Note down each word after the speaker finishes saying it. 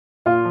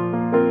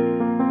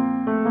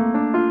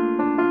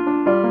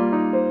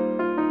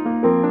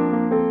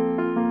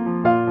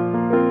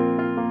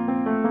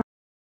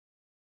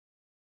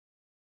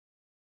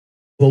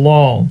the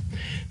law.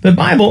 The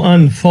Bible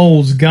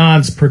unfolds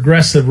God's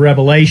progressive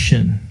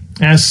revelation.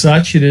 As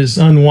such, it is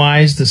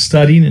unwise to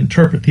study and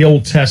interpret the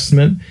Old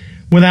Testament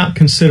without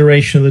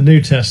consideration of the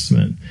New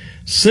Testament.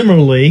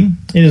 Similarly,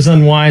 it is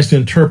unwise to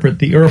interpret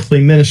the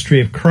earthly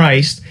ministry of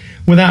Christ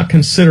without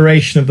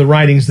consideration of the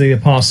writings of the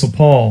Apostle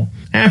Paul.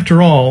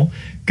 After all,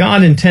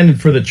 God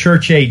intended for the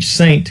church-age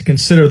saint to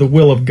consider the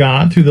will of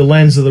God through the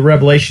lens of the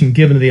revelation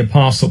given to the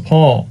Apostle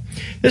Paul.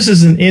 This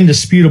is an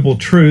indisputable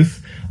truth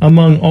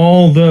among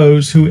all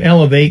those who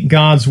elevate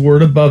God's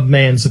Word above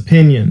man's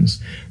opinions.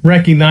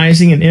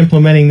 Recognizing and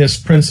implementing this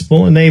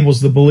principle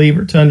enables the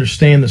believer to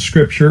understand the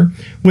Scripture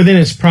within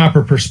its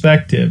proper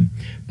perspective.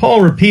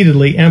 Paul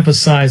repeatedly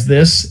emphasized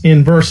this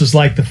in verses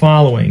like the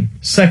following,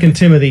 2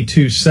 Timothy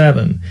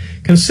 2:7.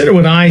 Consider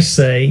what I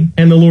say,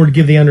 and the Lord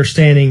give thee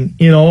understanding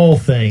in all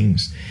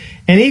things.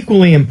 An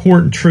equally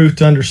important truth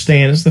to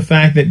understand is the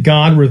fact that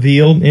God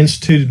revealed and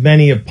instituted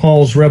many of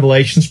Paul's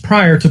revelations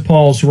prior to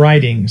Paul's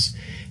writings.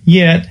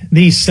 Yet,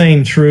 these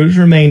same truths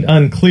remained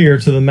unclear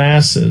to the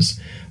masses.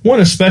 One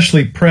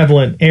especially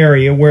prevalent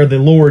area where the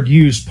Lord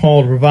used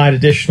Paul to provide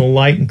additional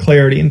light and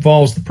clarity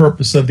involves the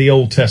purpose of the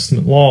Old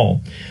Testament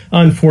law.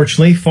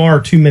 Unfortunately,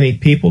 far too many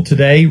people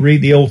today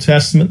read the Old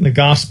Testament and the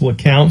Gospel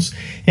accounts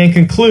and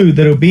conclude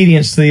that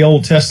obedience to the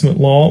Old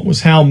Testament law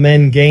was how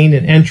men gained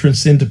an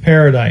entrance into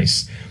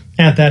paradise,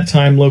 at that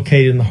time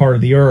located in the heart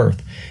of the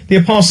earth. The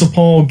Apostle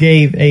Paul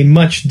gave a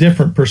much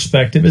different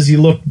perspective as he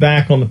looked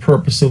back on the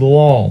purpose of the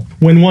law.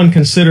 When one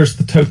considers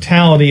the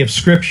totality of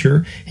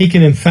Scripture, he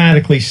can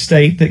emphatically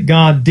state that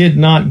God did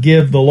not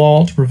give the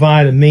law to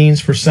provide a means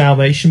for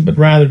salvation, but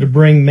rather to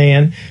bring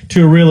man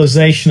to a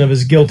realization of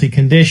his guilty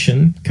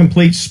condition,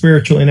 complete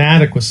spiritual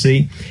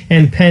inadequacy,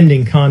 and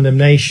pending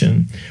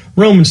condemnation.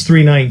 Romans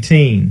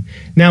 3:19.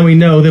 Now we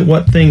know that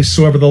what things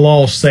soever the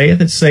law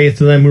saith, it saith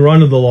to them who are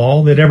under the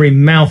law, that every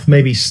mouth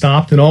may be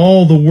stopped, and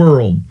all the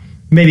world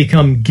may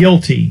become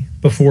guilty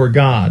before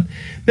God.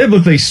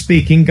 Biblically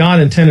speaking,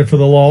 God intended for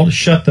the law to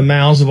shut the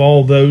mouths of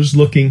all those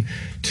looking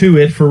to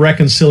it for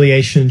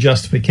reconciliation and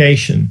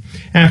justification.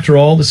 After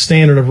all, the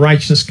standard of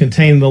righteousness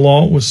contained in the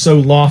law was so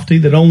lofty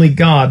that only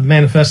God,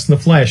 manifest in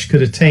the flesh,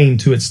 could attain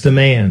to its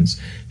demands.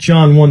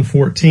 John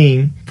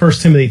 1:14,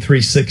 1 Timothy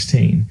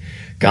 3:16.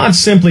 God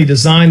simply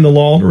designed the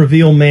law to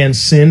reveal man's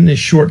sin and his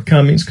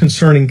shortcomings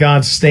concerning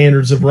God's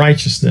standards of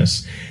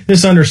righteousness.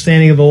 This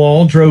understanding of the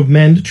law drove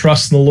men to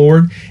trust in the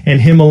Lord and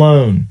Him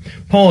alone.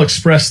 Paul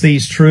expressed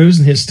these truths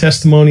in his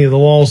testimony of the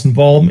law's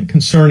involvement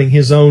concerning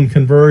his own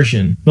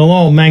conversion. The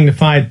law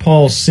magnified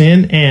Paul's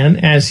sin,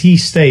 and, as he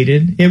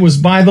stated, it was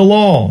by the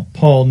law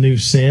Paul knew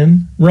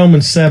sin.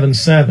 Romans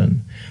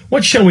 7:7.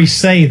 What shall we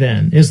say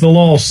then? Is the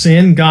law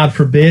sin? God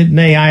forbid.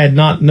 Nay, I had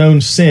not known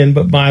sin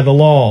but by the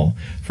law.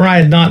 For I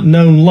had not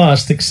known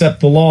lust, except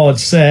the law had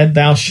said,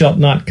 Thou shalt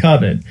not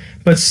covet.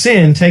 But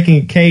sin, taking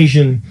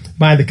occasion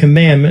by the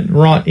commandment,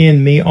 wrought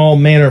in me all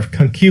manner of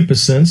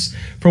concupiscence.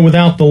 For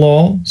without the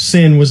law,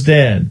 sin was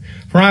dead.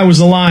 For I was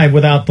alive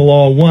without the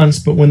law once,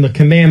 but when the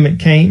commandment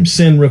came,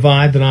 sin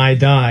revived, and I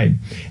died.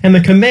 And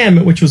the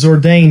commandment which was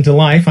ordained to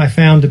life I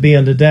found to be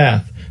unto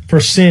death. For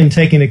sin,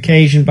 taking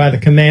occasion by the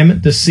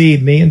commandment,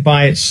 deceived me, and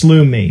by it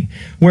slew me.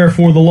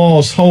 Wherefore the law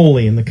is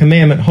holy, and the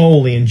commandment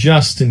holy, and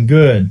just, and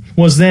good.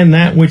 Was then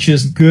that which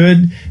is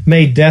good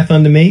made death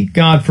unto me?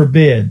 God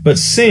forbid. But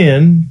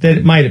sin, that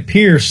it might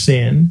appear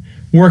sin,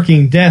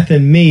 working death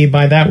in me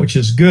by that which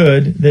is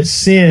good, that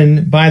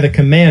sin by the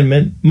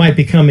commandment might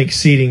become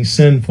exceeding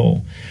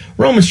sinful.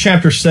 Romans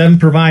chapter 7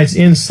 provides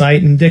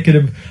insight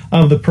indicative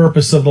of the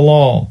purpose of the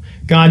law.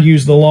 God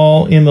used the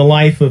law in the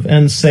life of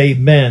unsaved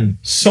men.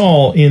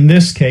 Saul, in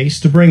this case,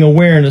 to bring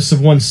awareness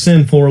of one's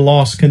sinful or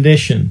lost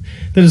condition.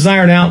 The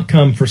desired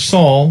outcome for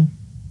Saul,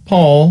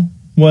 Paul,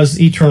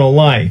 was eternal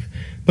life,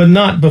 but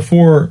not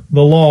before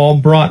the law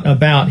brought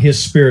about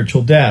his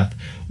spiritual death.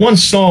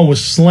 Once Saul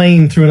was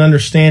slain through an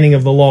understanding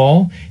of the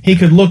law, he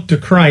could look to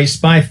Christ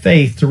by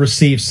faith to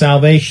receive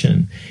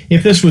salvation.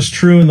 If this was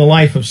true in the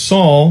life of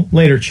Saul,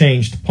 later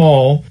changed to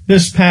Paul,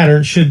 this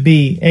pattern should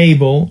be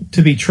able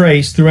to be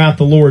traced throughout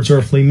the Lord's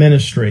earthly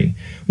ministry.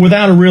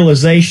 Without a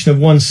realization of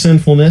one's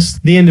sinfulness,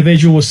 the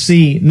individual will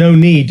see no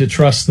need to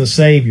trust the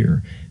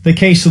Savior. The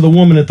case of the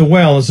woman at the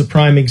well is a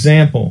prime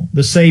example.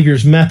 The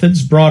Savior's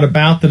methods brought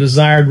about the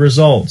desired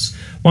results.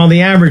 While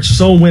the average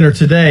soul winner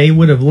today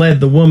would have led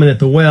the woman at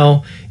the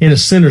well in a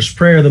sinner's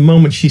prayer the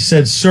moment she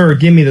said, Sir,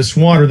 give me this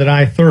water that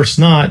I thirst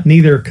not,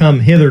 neither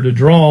come hither to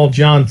draw,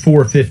 John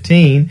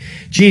 4:15,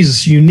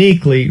 Jesus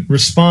uniquely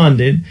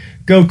responded,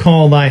 Go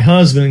call thy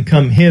husband and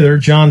come hither,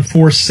 John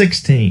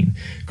 4:16.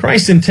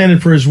 Christ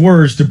intended for his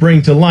words to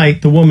bring to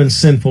light the woman's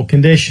sinful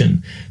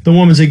condition. The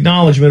woman's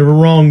acknowledgement of her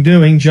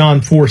wrongdoing,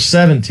 John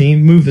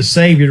 4:17, moved the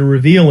Savior to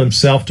reveal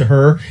himself to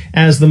her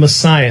as the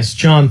Messiah,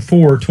 John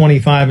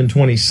 4:25 and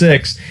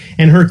 26,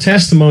 and her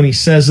testimony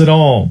says it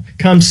all.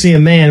 Come see a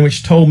man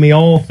which told me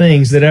all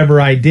things that ever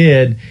I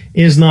did.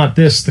 Is not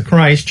this the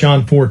Christ?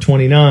 John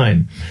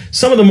 4:29.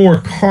 Some of the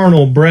more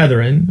carnal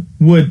brethren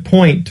would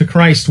point to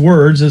Christ's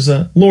words as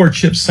a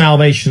lordship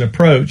salvation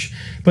approach,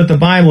 but the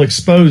Bible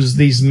exposes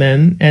these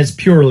men as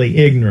purely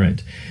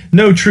ignorant.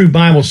 No true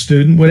Bible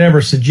student would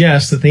ever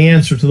suggest that the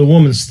answer to the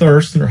woman's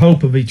thirst and her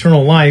hope of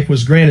eternal life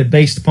was granted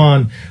based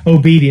upon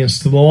obedience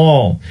to the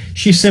law.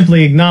 She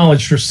simply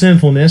acknowledged her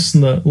sinfulness,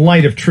 and the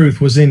light of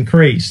truth was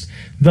increased.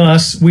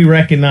 Thus, we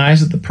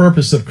recognize that the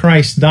purpose of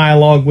Christ's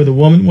dialogue with a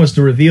woman was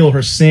to reveal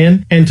her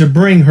sin and to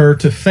bring her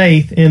to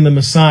faith in the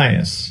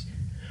Messiah.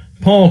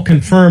 Paul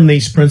confirmed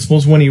these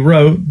principles when he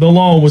wrote, "The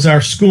law was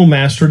our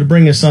schoolmaster to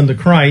bring us unto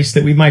Christ,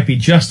 that we might be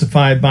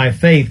justified by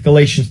faith,"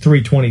 Galatians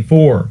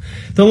 3:24.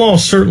 The law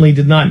certainly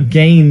did not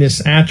gain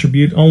this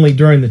attribute only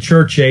during the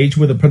church age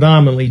with a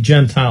predominantly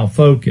Gentile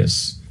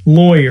focus.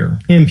 Lawyer,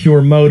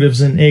 impure motives,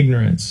 and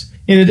ignorance.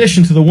 In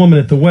addition to the woman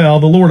at the well,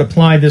 the Lord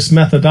applied this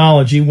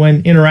methodology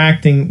when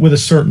interacting with a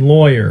certain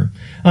lawyer.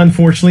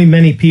 Unfortunately,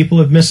 many people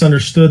have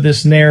misunderstood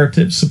this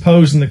narrative,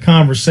 supposing the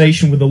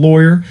conversation with the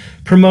lawyer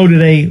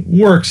promoted a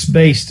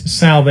works-based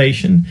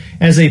salvation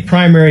as a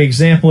primary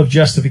example of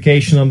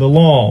justification under the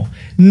law.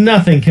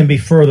 Nothing can be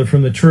further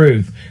from the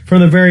truth.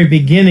 From the very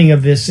beginning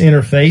of this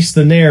interface,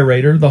 the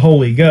narrator, the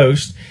Holy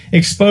Ghost,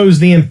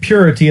 exposed the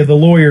impurity of the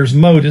lawyer's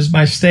motives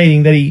by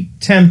stating that he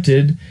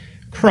tempted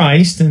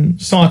Christ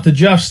and sought to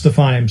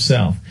justify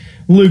himself.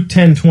 Luke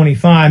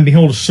 10:25,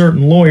 "Behold, a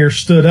certain lawyer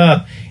stood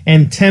up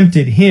and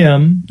tempted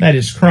him," that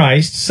is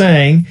Christ,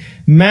 saying,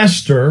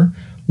 "Master,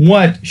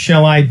 what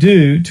shall I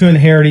do to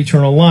inherit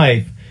eternal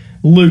life?"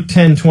 Luke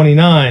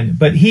 10:29,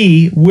 "But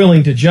he,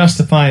 willing to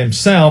justify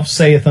himself,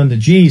 saith unto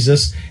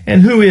Jesus,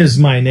 And who is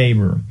my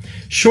neighbor?"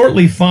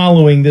 Shortly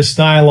following this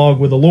dialogue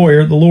with the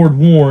lawyer, the Lord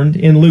warned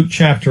in Luke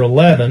chapter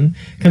 11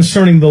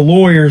 concerning the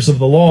lawyers of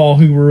the law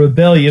who were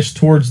rebellious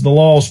towards the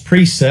law's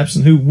precepts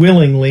and who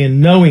willingly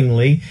and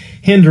knowingly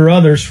hinder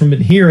others from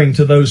adhering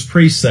to those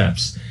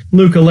precepts.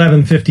 Luke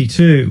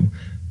 11:52,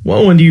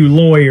 "Woe unto you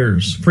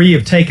lawyers, for ye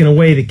have taken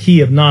away the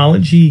key of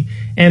knowledge. Ye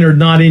entered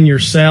not in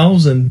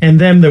yourselves, and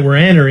them that were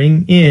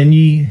entering in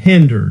ye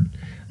hindered."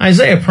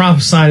 Isaiah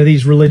prophesied of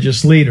these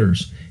religious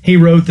leaders. He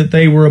wrote that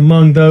they were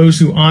among those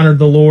who honored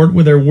the Lord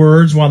with their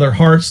words while their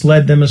hearts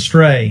led them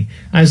astray.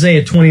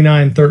 Isaiah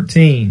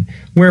 29:13,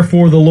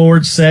 "Wherefore the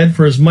Lord said,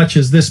 For as much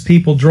as this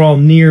people draw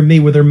near me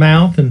with their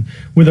mouth, and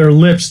with their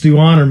lips do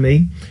honor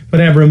me, but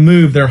have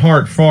removed their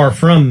heart far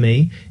from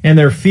me, and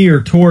their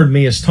fear toward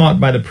me is taught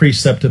by the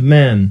precept of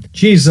men."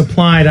 Jesus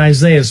applied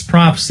Isaiah's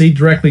prophecy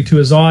directly to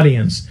his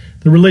audience.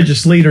 The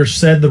religious leaders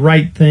said the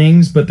right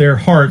things, but their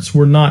hearts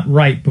were not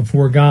right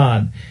before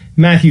God.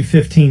 Matthew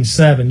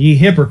 15:7, "Ye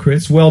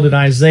hypocrites, well did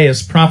Isaiah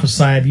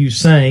prophesy of you,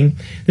 saying,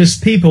 This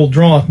people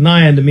draweth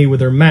nigh unto me with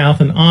their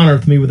mouth, and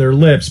honoreth me with their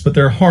lips, but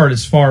their heart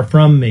is far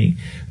from me.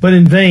 But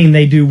in vain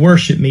they do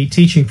worship me,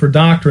 teaching for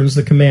doctrines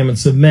the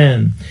commandments of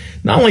men."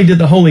 Not only did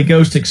the Holy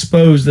Ghost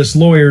expose this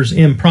lawyer's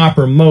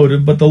improper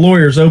motive, but the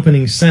lawyer's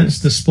opening sentence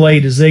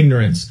displayed his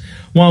ignorance.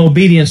 While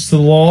obedience to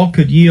the law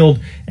could yield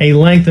a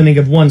lengthening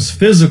of one's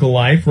physical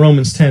life,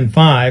 Romans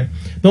 10:5,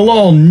 the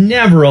law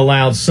never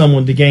allowed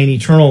someone to gain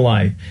eternal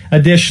life.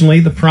 Additionally,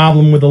 the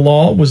problem with the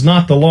law was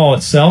not the law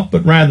itself,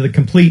 but rather the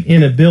complete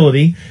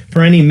inability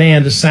for any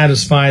man to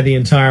satisfy the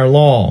entire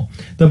law.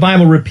 The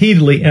Bible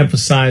repeatedly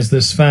emphasized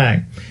this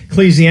fact.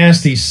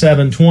 Ecclesiastes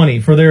 7:20,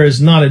 "For there is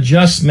not a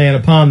just man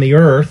upon the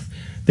earth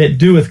that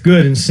doeth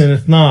good and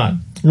sinneth not."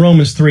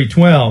 Romans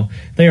 3:12,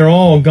 "They are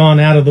all gone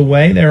out of the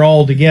way, they are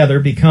altogether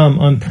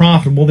become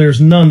unprofitable. There is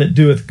none that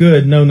doeth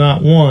good, no,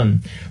 not one."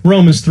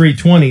 Romans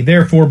 3:20,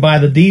 "Therefore by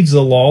the deeds of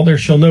the law there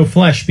shall no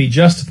flesh be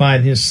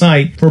justified in his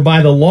sight, for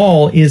by the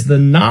law is the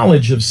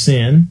knowledge of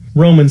sin."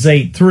 Romans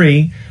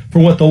 8:3, "For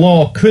what the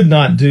law could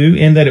not do,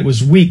 in that it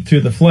was weak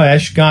through the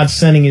flesh, God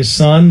sending his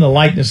Son, the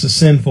likeness of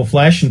sinful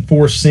flesh, and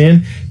for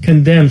sin,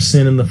 condemned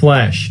sin in the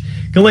flesh."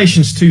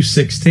 Galatians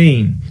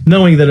 2:16,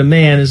 "Knowing that a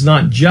man is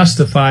not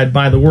justified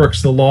by the works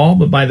of the law,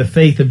 but by the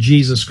faith of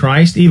Jesus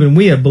Christ, even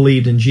we have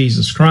believed in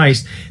Jesus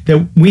Christ,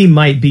 that we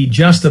might be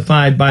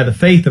justified by the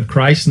faith of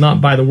Christ,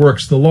 not by the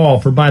works of the law.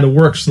 For by the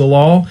works of the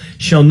law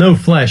shall no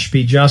flesh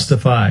be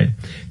justified."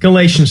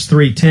 Galatians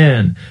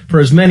 3:10, "For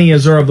as many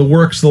as are of the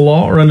works of the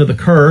law are under the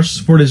curse,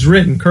 for it is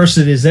written, Cursed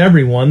is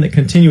every one that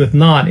continueth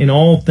not in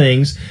all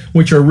things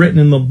which are written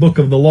in the book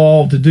of the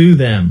law to do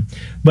them.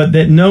 But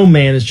that no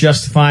man is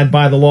justified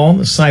by the law in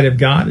the sight of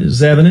God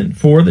is evident,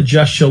 for the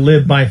just shall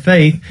live by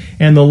faith,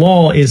 and the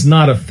law is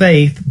not of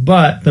faith,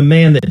 but the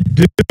man that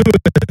doeth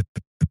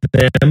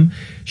them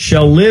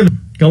shall live."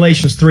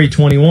 Galatians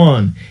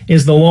 3:21,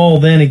 "Is the law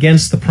then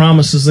against the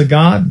promises of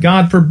God?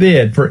 God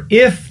forbid. For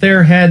if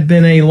there had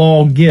been a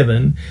law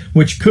given,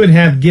 which could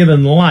have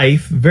given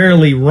life,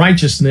 verily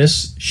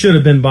righteousness should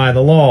have been by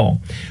the law.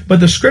 But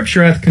the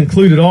Scripture hath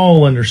concluded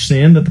all under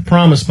sin, that the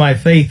promise by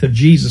faith of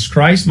Jesus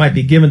Christ might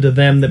be given to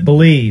them that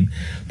believe."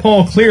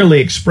 Paul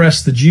clearly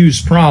expressed the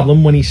Jews'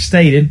 problem when he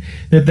stated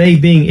that they,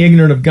 being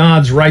ignorant of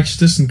God's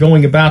righteousness and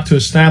going about to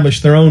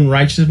establish their own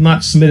righteousness, have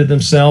not submitted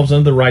themselves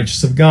unto the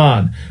righteousness of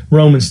God.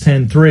 Romans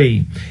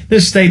 10:3.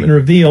 This statement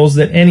reveals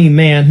that any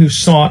man who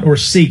sought or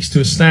seeks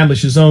to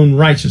establish his own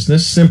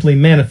righteousness simply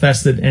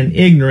manifested an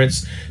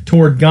ignorance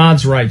toward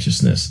God's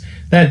righteousness.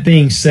 That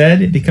being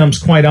said, it becomes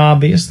quite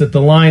obvious that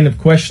the line of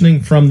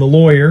questioning from the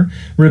lawyer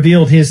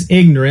revealed his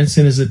ignorance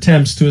in his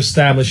attempts to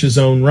establish his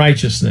own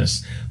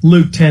righteousness.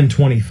 Luke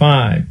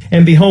 10:25.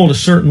 And behold, a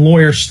certain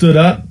lawyer stood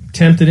up,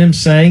 tempted him,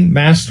 saying,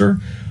 Master,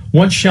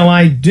 what shall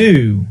I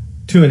do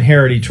to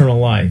inherit eternal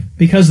life?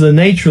 Because of the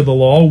nature of the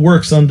law,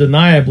 works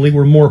undeniably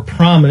were more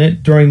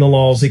prominent during the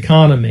law's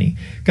economy.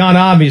 God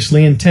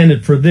obviously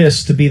intended for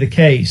this to be the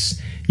case.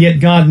 Yet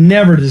God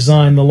never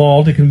designed the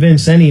law to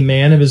convince any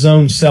man of his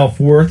own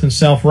self-worth and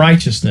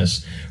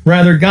self-righteousness.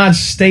 Rather, God's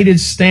stated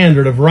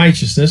standard of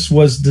righteousness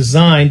was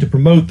designed to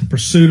promote the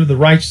pursuit of the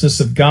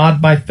righteousness of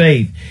God by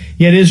faith.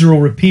 Yet Israel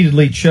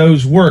repeatedly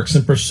chose works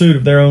in pursuit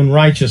of their own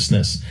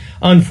righteousness.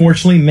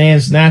 Unfortunately,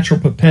 man's natural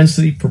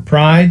propensity for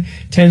pride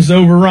tends to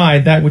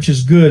override that which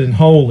is good and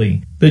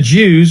holy. The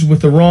Jews,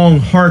 with the wrong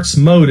heart's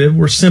motive,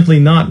 were simply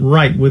not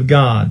right with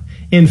God.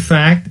 In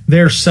fact,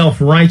 their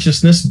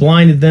self-righteousness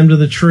blinded them to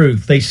the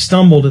truth. They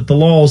stumbled at the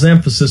law's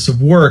emphasis of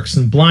works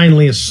and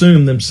blindly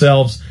assumed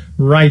themselves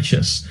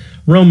righteous.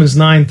 Romans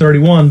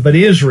 9:31, But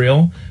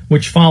Israel,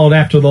 which followed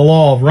after the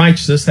law of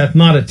righteousness, hath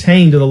not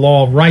attained to the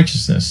law of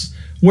righteousness.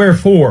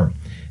 Wherefore?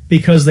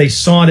 Because they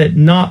sought it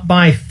not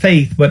by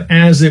faith, but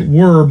as it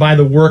were by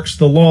the works of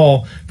the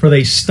law, for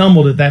they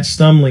stumbled at that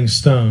stumbling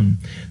stone.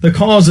 The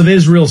cause of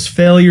Israel's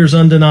failure is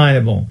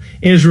undeniable.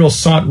 Israel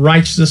sought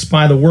righteousness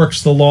by the works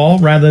of the law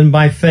rather than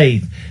by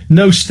faith.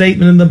 No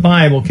statement in the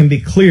Bible can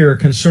be clearer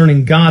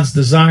concerning God's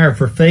desire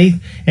for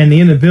faith and the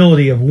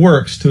inability of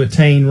works to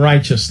attain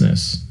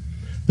righteousness.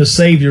 The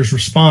Savior's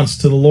response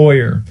to the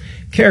lawyer.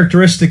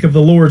 Characteristic of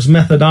the Lord's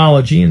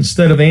methodology,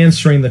 instead of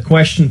answering the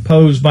question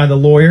posed by the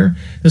lawyer,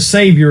 the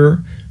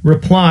Savior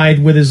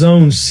replied with his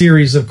own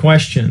series of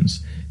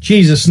questions.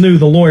 Jesus knew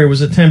the lawyer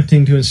was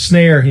attempting to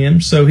ensnare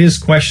him, so his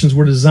questions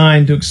were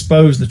designed to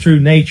expose the true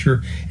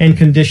nature and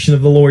condition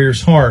of the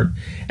lawyer's heart.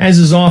 As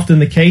is often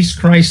the case,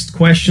 Christ's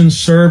questions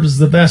served as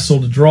the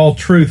vessel to draw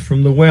truth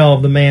from the well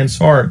of the man's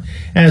heart.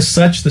 As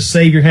such, the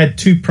Savior had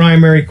two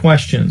primary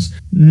questions.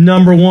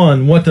 Number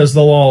one, what does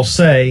the law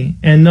say?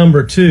 And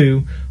number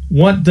two,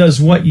 what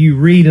does what you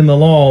read in the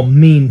law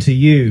mean to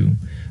you?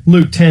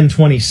 Luke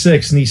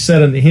 10:26, and he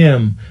said unto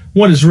him,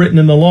 What is written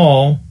in the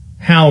law?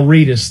 How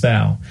readest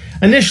thou?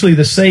 Initially,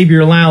 the Savior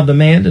allowed the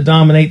man to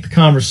dominate the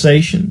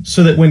conversation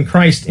so that when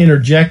Christ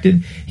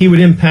interjected, he would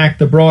impact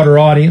the broader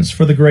audience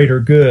for the greater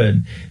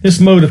good. This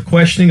mode of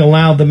questioning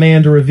allowed the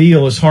man to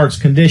reveal his heart's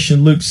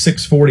condition, Luke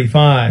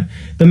 6:45.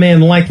 The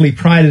man likely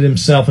prided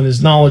himself in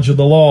his knowledge of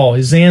the law.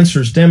 His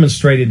answers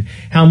demonstrated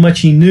how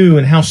much he knew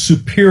and how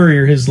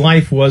superior his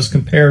life was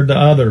compared to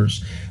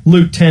others.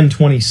 Luke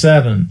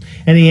 10:27.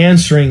 And he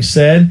answering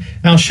said,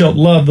 Thou shalt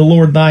love the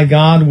Lord thy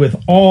God with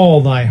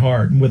all thy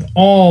heart, and with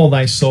all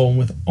thy soul, and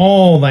with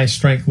all thy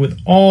strength, with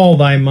all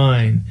thy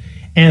mind,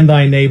 and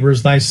thy neighbor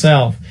as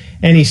thyself.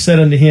 And he said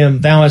unto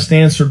him, Thou hast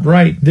answered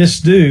right, this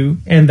do,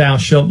 and thou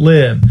shalt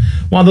live.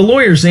 While the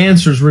lawyer's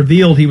answers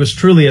revealed he was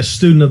truly a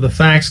student of the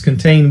facts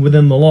contained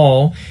within the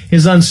law,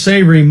 his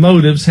unsavory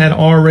motives had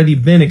already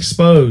been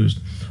exposed.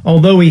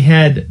 Although he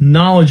had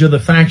knowledge of the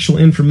factual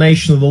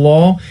information of the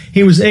law,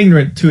 he was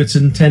ignorant to its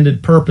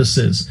intended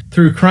purposes.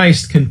 Through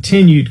Christ's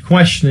continued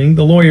questioning,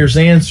 the lawyer's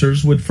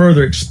answers would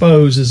further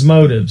expose his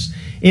motives.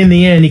 In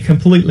the end, he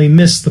completely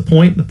missed the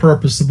point and the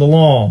purpose of the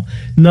law.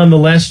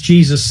 Nonetheless,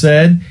 Jesus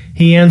said,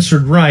 he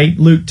answered right,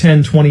 Luke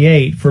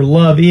 10:28, For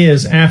love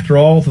is, after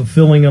all,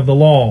 fulfilling of the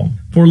law.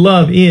 For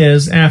love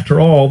is, after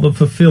all, the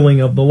fulfilling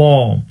of the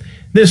law.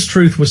 This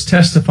truth was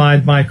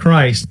testified by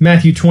Christ.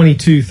 Matthew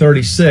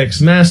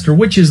 22:36, Master,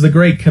 which is the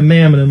great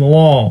commandment in the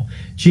law?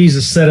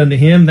 Jesus said unto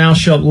him, Thou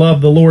shalt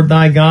love the Lord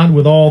thy God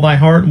with all thy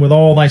heart, and with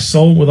all thy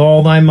soul, and with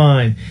all thy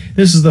mind.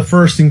 This is the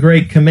first and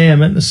great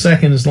commandment. The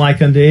second is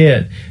like unto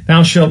it.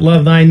 Thou shalt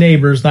love thy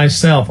neighbor as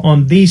thyself.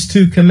 On these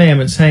two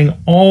commandments hang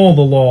all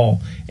the law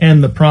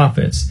and the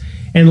prophets.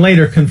 And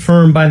later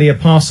confirmed by the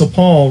Apostle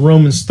Paul,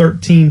 Romans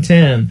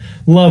 13:10,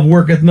 Love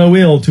worketh no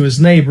ill to his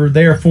neighbor,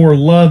 therefore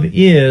love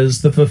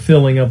is the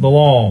fulfilling of the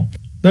law.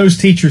 Those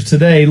teachers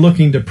today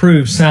looking to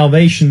prove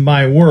salvation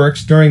by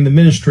works during the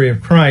ministry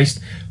of Christ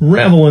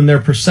revel in their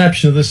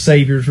perception of the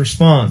Savior's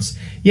response.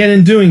 Yet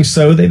in doing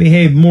so, they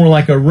behave more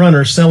like a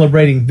runner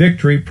celebrating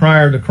victory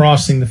prior to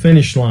crossing the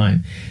finish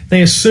line.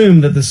 They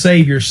assume that the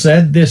Savior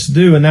said, This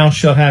do, and thou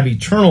shalt have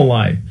eternal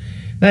life.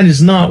 That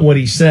is not what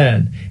he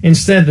said.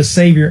 Instead, the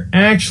Savior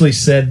actually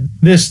said,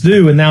 This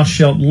do, and thou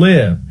shalt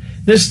live.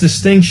 This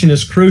distinction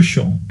is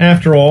crucial.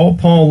 After all,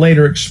 Paul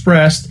later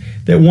expressed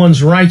that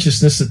one's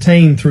righteousness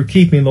attained through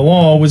keeping the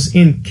law was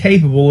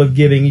incapable of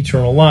giving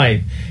eternal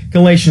life.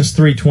 Galatians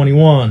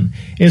 3:21.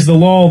 Is the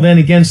law then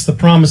against the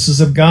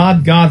promises of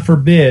God? God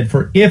forbid.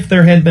 For if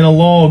there had been a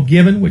law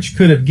given which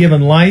could have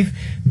given life,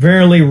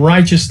 verily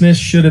righteousness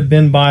should have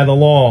been by the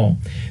law.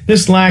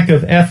 This lack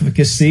of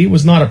efficacy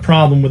was not a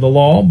problem with the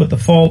law, but the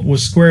fault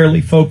was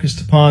squarely focused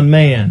upon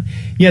man.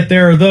 Yet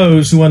there are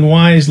those who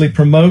unwisely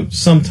promote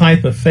some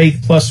type of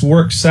faith plus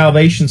works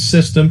salvation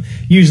system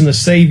using the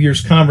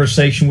Savior's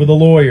conversation with a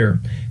lawyer.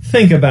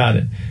 Think about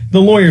it.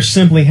 The lawyer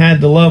simply had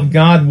to love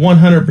God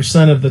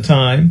 100% of the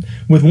time,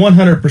 with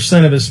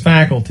 100% of his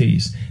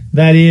faculties.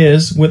 That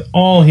is, with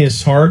all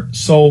his heart,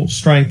 soul,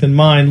 strength, and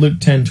mind, Luke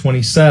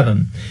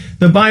 10:27.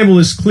 The Bible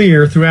is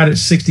clear throughout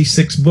its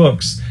 66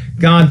 books.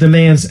 God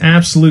demands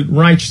absolute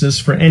righteousness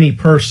for any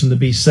person to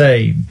be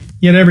saved.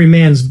 Yet every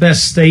man's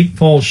best state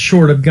falls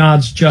short of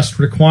God's just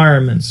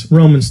requirements,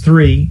 Romans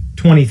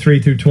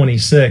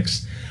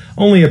 3:23-26.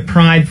 Only a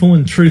prideful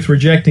and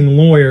truth-rejecting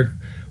lawyer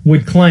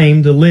would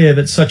claim to live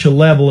at such a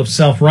level of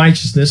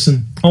self-righteousness,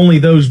 and only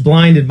those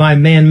blinded by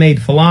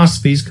man-made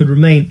philosophies could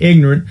remain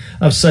ignorant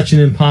of such an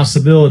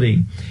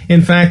impossibility.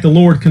 In fact, the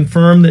Lord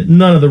confirmed that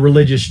none of the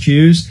religious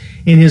Jews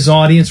in his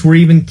audience were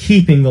even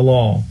keeping the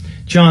law.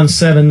 John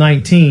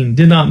 7:19,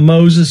 did not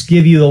Moses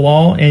give you the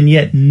law, and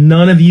yet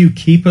none of you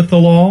keepeth the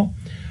law?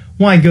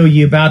 Why go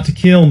ye about to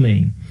kill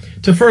me?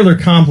 To further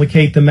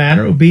complicate the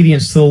matter,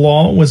 obedience to the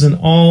law was an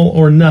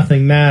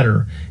all-or-nothing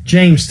matter.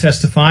 James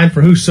testified,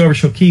 for whosoever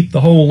shall keep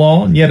the whole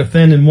law and yet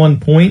offend in one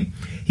point,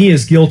 he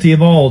is guilty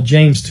of all,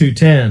 James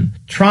 2:10.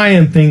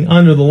 Triumphing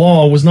under the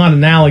law was not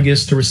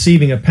analogous to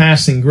receiving a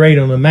passing grade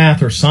on a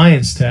math or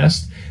science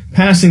test.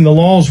 Passing the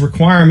law's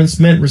requirements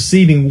meant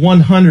receiving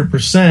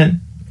 100%,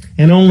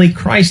 and only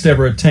Christ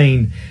ever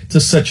attained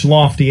to such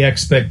lofty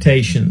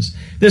expectations.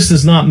 This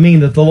does not mean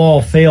that the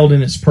law failed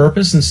in its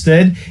purpose.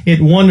 Instead,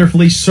 it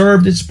wonderfully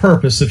served its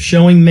purpose of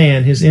showing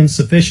man his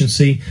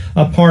insufficiency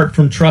apart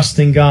from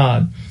trusting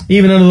God.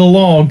 Even under the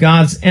law,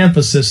 God's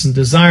emphasis and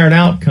desired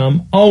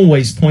outcome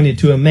always pointed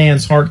to a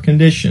man's heart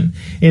condition.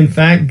 In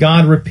fact,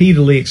 God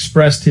repeatedly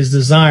expressed his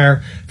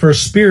desire for a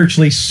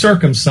spiritually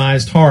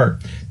circumcised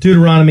heart.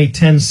 Deuteronomy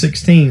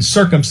 10:16,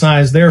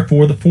 circumcise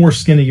therefore the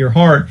foreskin of your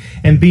heart,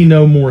 and be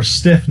no more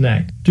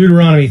stiff-necked.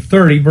 Deuteronomy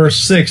 30, verse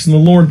 6, and the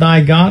Lord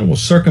thy God will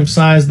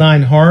circumcise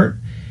thine heart,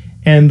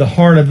 and the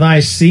heart of thy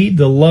seed,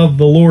 to love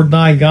the Lord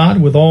thy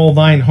God with all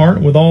thine heart,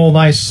 and with all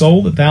thy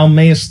soul, that thou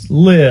mayest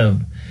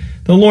live.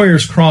 The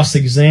lawyer's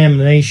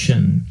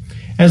cross-examination.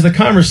 As the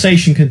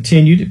conversation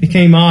continued, it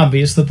became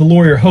obvious that the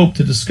lawyer hoped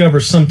to discover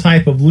some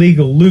type of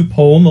legal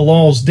loophole in the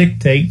law's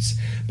dictates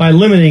by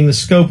limiting the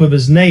scope of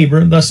his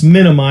neighbor, thus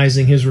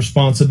minimizing his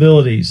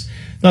responsibilities.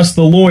 Thus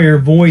the lawyer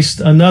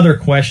voiced another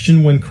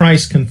question when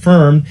Christ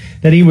confirmed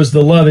that he was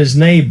to love his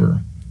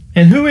neighbor.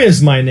 And who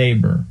is my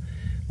neighbor?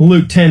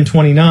 Luke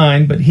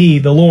 10:29, but he,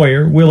 the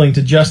lawyer, willing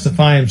to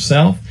justify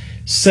himself,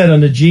 said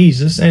unto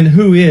Jesus, and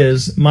who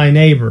is my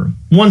neighbor?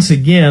 Once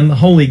again, the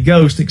Holy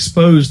Ghost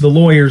exposed the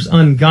lawyer's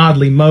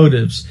ungodly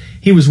motives.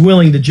 He was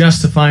willing to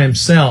justify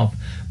himself.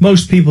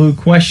 Most people who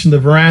question the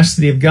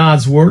veracity of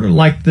God's Word are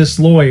like this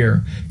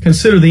lawyer.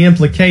 Consider the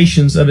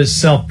implications of his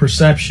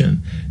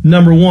self-perception.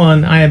 Number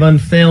one, I have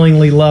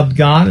unfailingly loved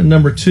God. And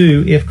number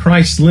two, if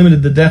Christ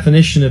limited the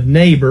definition of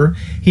neighbor,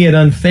 he had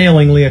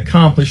unfailingly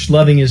accomplished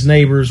loving his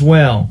neighbor as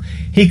well.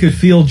 He could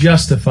feel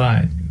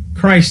justified.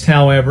 Christ,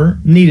 however,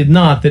 needed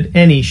not that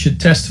any should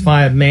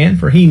testify of man,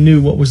 for he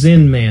knew what was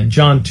in man,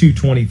 John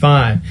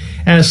 2:25.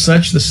 As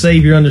such, the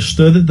Savior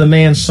understood that the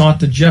man sought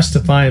to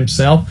justify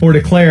himself or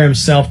declare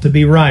himself to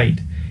be right.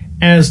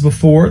 As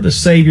before, the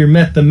Savior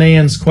met the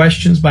man's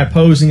questions by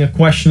posing a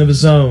question of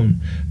his own.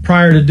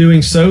 Prior to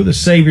doing so, the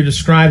Savior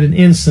described an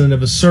incident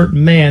of a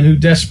certain man who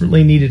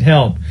desperately needed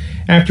help.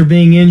 After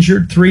being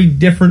injured, 3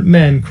 different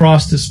men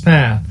crossed his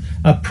path: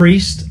 a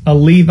priest, a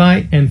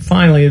Levite, and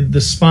finally a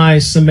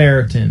despised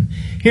Samaritan.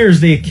 Here's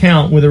the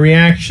account with a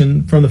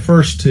reaction from the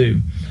first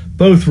 2,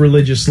 both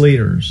religious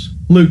leaders.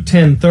 Luke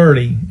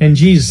 10:30, and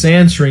Jesus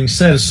answering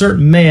said, a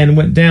certain man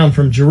went down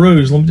from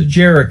Jerusalem to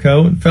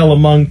Jericho and fell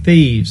among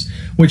thieves,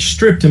 which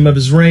stripped him of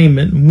his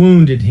raiment and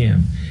wounded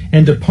him,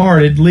 and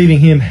departed, leaving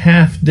him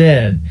half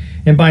dead.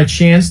 And by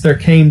chance there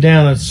came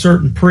down a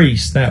certain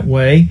priest that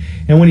way,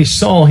 and when he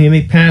saw him,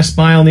 he passed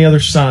by on the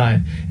other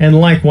side. And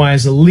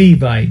likewise a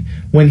Levite,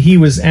 when he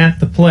was at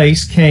the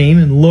place, came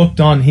and looked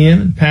on him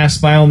and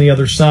passed by on the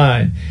other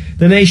side.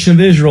 The nation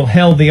of Israel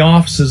held the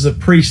offices of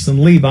priest and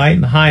Levite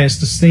in the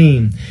highest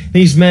esteem.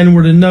 These men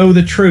were to know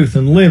the truth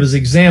and live as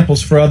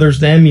examples for others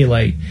to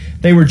emulate.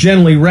 They were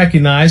generally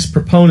recognized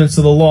proponents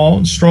of the law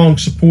and strong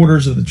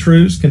supporters of the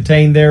truths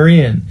contained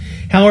therein.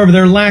 However,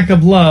 their lack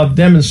of love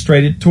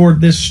demonstrated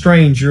toward this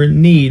stranger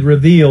in need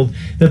revealed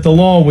that the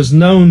law was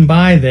known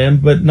by them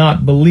but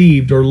not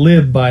believed or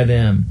lived by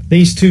them.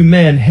 These 2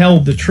 men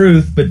held the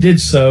truth but did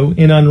so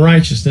in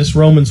unrighteousness,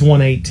 Romans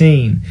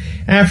 1:18.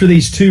 After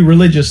these 2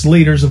 religious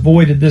leaders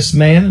avoided this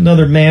man,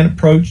 another man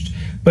approached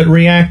but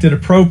reacted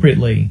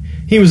appropriately.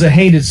 He was a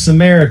hated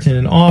Samaritan,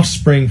 an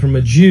offspring from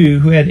a Jew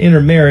who had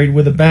intermarried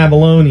with a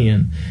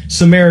Babylonian.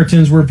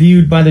 Samaritans were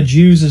viewed by the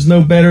Jews as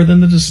no better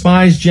than the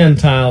despised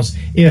Gentiles,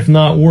 if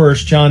not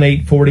worse, John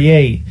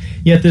 8:48.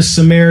 Yet this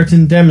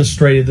Samaritan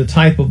demonstrated the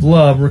type of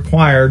love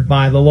required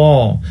by the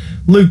law.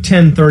 Luke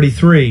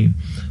 10:33.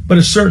 But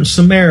a certain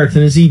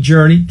Samaritan, as he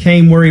journeyed,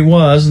 came where he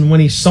was, and when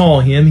he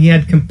saw him, he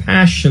had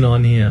compassion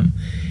on him.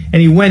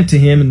 And he went to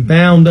him and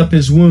bound up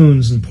his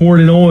wounds and poured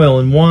in oil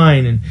and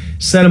wine and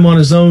set him on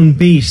his own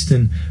beast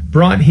and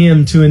brought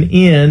him to an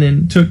inn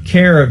and took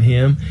care of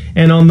him.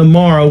 And on the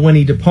morrow when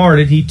he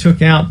departed, he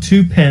took out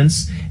 2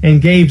 pence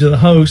and gave to the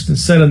host and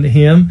said unto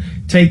him,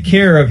 Take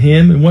care of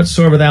him, and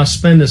whatsoever thou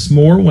spendest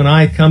more, when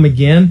I come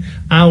again,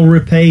 I will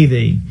repay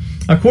thee.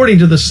 According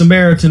to the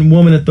Samaritan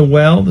woman at the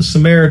well, the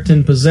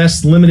Samaritan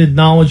possessed limited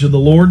knowledge of the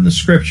Lord and the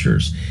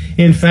Scriptures.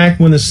 In fact,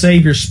 when the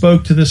Savior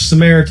spoke to this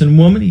Samaritan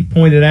woman, he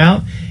pointed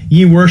out,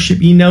 Ye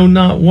worship ye know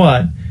not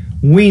what.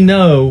 We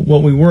know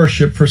what we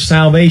worship, for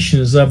salvation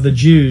is of the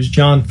Jews,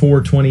 John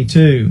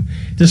 4:22.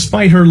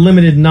 Despite her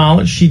limited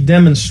knowledge, she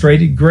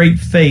demonstrated great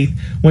faith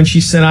when she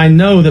said, I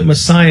know that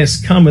Messiah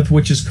cometh,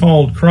 which is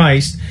called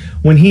Christ.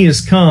 When he is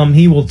come,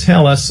 he will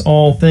tell us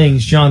all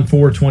things, John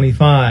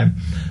 4:25.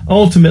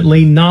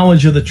 Ultimately,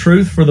 knowledge of the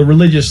truth for the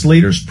religious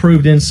leaders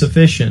proved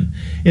insufficient.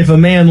 If a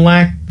man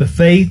lacked the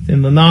faith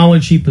and the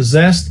knowledge he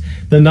possessed,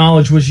 the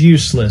knowledge was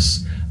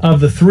useless. Of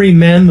the 3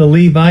 men, the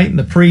Levite and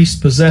the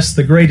priest possessed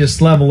the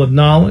greatest level of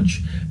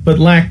knowledge, but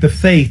lacked the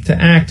faith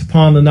to act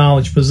upon the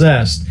knowledge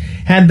possessed.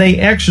 Had they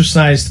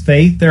exercised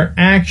faith, their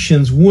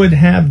actions would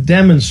have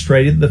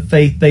demonstrated the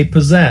faith they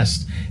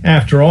possessed.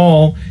 After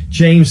all,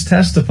 James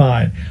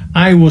testified,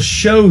 I will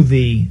show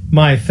thee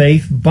my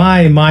faith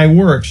by my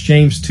works,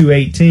 James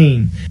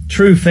 2:18.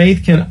 True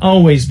faith can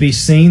always be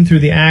seen through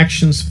the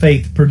actions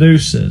faith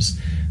produces.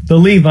 The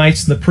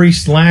Levites and the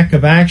priest's lack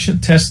of action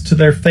attest to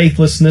their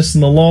faithlessness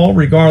in the law,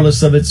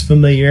 regardless of its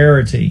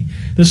familiarity.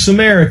 The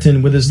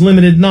Samaritan, with his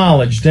limited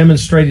knowledge,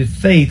 demonstrated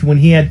faith when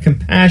he had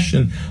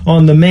compassion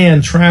on the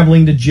man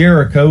traveling to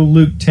Jericho,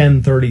 Luke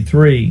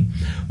 10:33.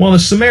 While the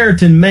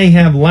Samaritan may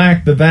have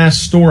lacked the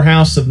vast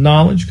storehouse of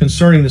knowledge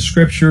concerning the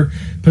Scripture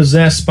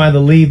possessed by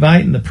the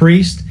Levite and the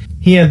priest,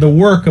 he had the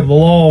work of the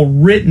law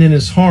written in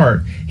his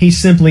heart. He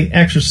simply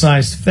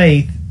exercised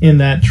faith in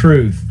that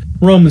truth.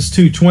 Romans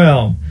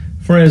 2:12.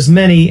 For as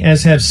many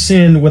as have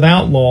sinned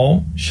without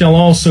law shall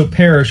also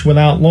perish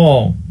without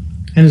law,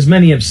 and as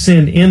many have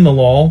sinned in the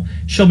law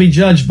shall be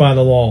judged by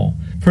the law.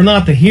 For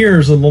not the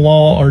hearers of the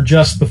law are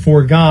just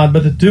before God,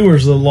 but the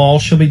doers of the law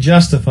shall be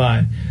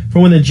justified. For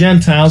when the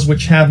Gentiles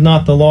which have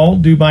not the law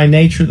do by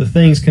nature the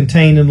things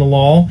contained in the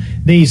law,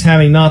 these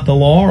having not the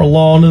law are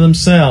law unto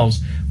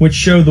themselves, which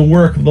show the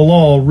work of the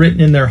law written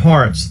in their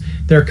hearts,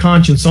 their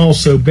conscience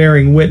also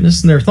bearing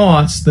witness, and their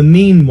thoughts the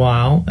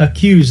meanwhile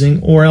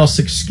accusing or else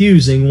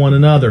excusing one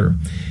another.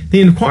 The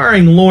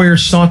inquiring lawyer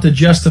sought to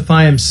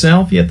justify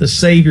himself, yet the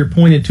Savior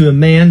pointed to a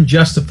man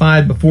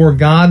justified before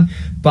God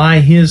by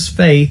his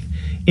faith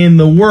in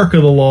the work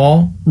of the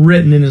law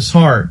written in his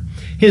heart.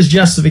 His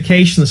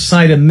justification in the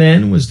sight of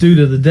men was due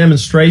to the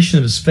demonstration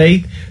of his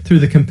faith through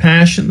the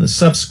compassion and the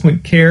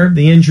subsequent care of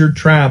the injured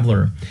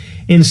traveler.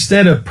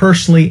 Instead of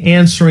personally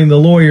answering the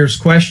lawyer's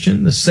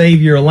question, the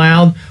Savior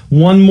allowed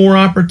one more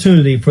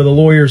opportunity for the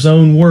lawyer's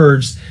own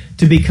words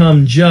to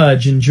become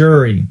judge and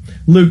jury.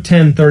 Luke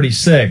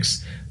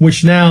 10:36,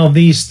 which now of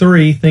these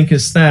 3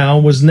 thinkest thou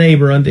was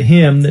neighbor unto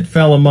him that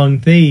fell among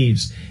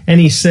thieves? And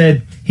he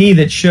said, He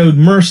that showed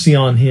mercy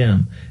on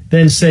him.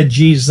 Then said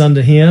Jesus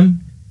unto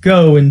him,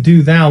 Go and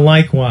do thou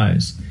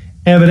likewise.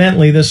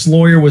 Evidently, this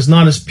lawyer was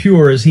not as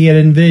pure as he had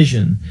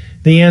envisioned.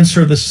 The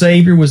answer of the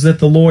Savior was that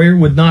the lawyer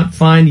would not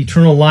find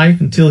eternal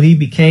life until he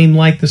became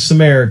like the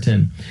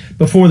Samaritan.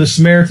 Before the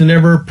Samaritan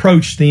ever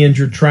approached the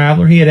injured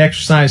traveler, he had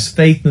exercised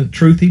faith in the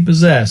truth he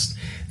possessed.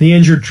 The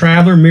injured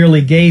traveler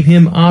merely gave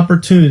him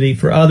opportunity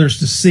for others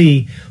to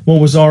see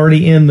what was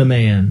already in the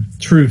man,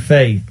 true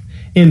faith.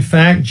 In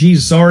fact,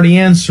 Jesus already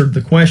answered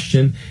the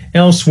question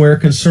elsewhere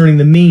concerning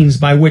the means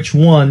by which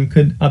one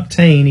could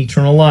obtain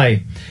eternal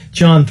life.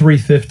 John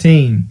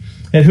 3:15,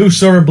 that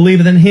whosoever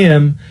believeth in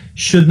him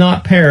should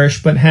not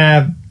perish, but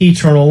have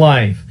eternal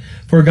life.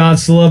 For God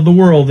so loved the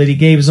world that he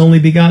gave his only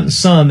begotten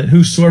Son, that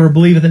whosoever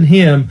believeth in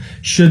him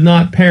should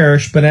not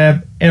perish, but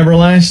have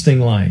everlasting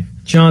life.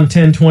 John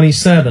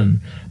 10:27,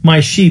 My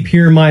sheep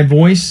hear my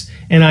voice,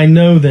 and I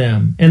know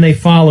them, and they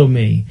follow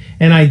me,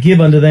 and I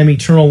give unto them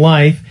eternal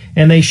life,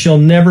 and they shall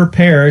never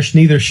perish,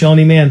 neither shall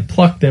any man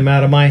pluck them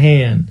out of my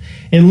hand.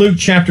 In Luke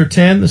chapter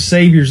 10, the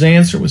Savior's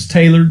answer was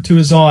tailored to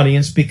his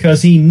audience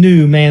because he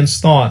knew man's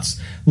thoughts.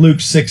 Luke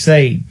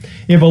 6:8.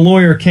 If a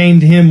lawyer came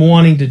to him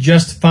wanting to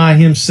justify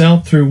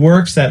himself through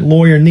works, that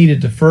lawyer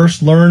needed to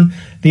first learn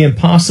the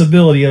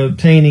impossibility of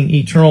obtaining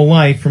eternal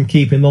life from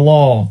keeping the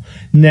law.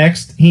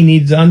 Next, he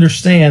needed to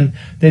understand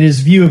that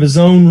his view of his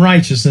own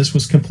righteousness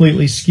was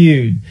completely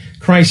skewed.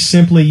 Christ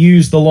simply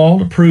used the law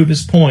to prove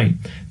his point.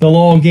 The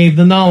law gave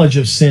the knowledge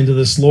of sin to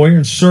this lawyer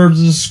and served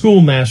as a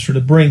schoolmaster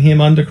to bring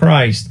him unto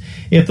Christ.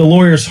 If the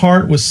lawyer's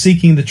heart was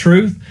seeking the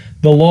truth,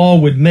 the law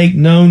would make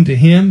known to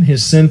him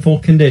his sinful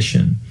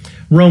condition.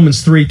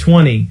 Romans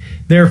 3:20,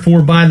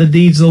 Therefore by the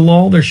deeds of the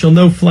law there shall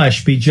no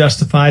flesh be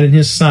justified in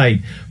his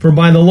sight. For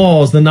by the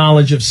law is the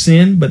knowledge of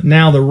sin, but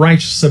now the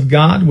righteousness of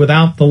God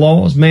without the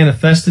law is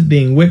manifested,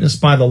 being witnessed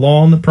by the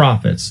law and the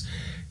prophets.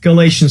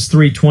 Galatians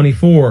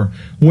 3:24,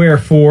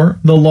 Wherefore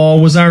the law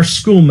was our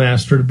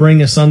schoolmaster to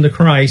bring us unto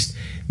Christ,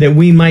 that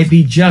we might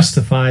be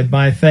justified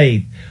by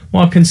faith.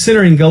 While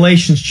considering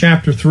Galatians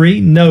chapter 3,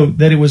 note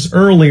that it was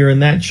earlier in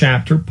that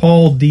chapter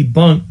Paul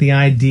debunked the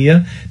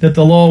idea that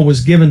the law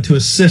was given to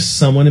assist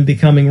someone in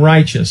becoming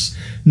righteous.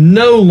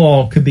 No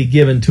law could be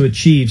given to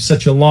achieve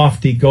such a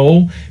lofty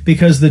goal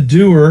because the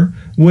doer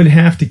would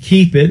have to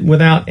keep it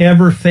without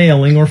ever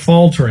failing or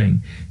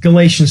faltering.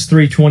 Galatians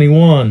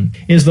 3:21.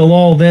 Is the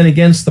law then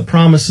against the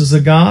promises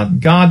of God?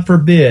 God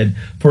forbid.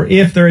 For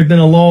if there had been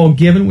a law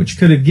given which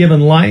could have given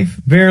life,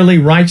 verily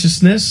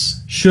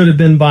righteousness should have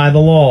been by the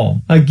law.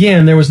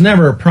 Again, there was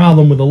never a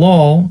problem with the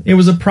law. It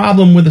was a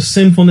problem with the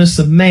sinfulness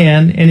of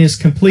man and his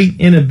complete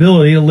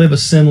inability to live a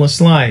sinless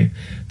life.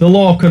 The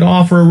law could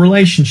offer a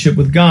relationship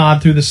with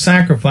God through the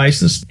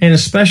sacrifices and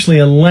especially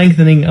a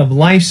lengthening of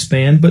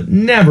lifespan, but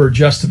never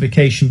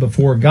justification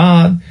before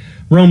God.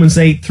 Romans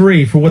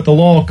 8:3, for what the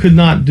law could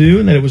not do,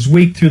 and that it was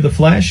weak through the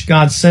flesh,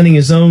 God sending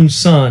his own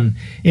Son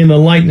in the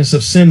likeness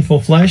of sinful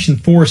flesh, and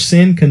for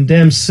sin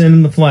condemns sin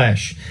in the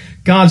flesh.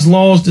 God's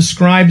law is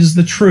described as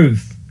the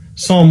truth.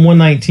 Psalm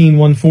 119,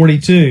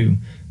 142.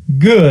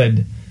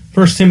 Good.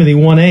 1 Timothy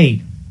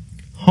 1:8.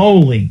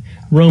 Holy.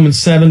 Romans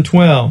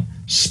 7:12.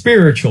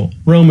 Spiritual.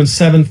 Romans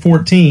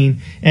 7:14.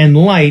 And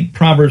light.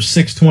 Proverbs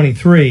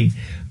 6:23.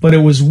 But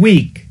it was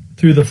weak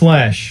through the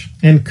flesh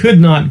and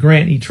could not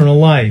grant eternal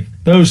life.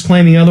 Those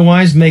claiming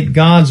otherwise make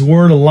God's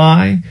word a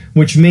lie,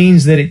 which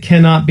means that it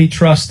cannot be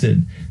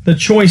trusted. The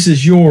choice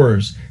is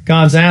yours,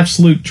 God's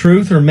absolute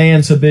truth or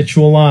man's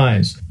habitual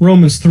lies.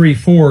 Romans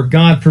 3:4,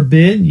 God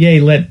forbid, yea,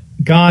 let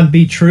God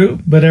be true,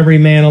 but every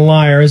man a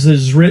liar, as it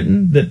is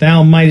written, that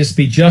thou mightest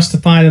be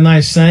justified in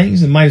thy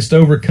sayings, and mightest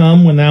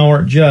overcome when thou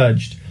art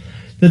judged.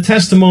 The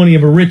testimony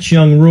of a rich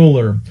young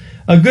ruler.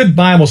 A good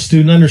Bible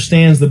student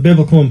understands the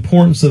biblical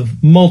importance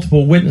of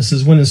multiple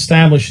witnesses when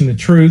establishing the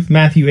truth,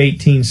 Matthew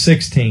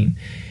 18:16.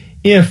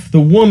 If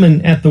the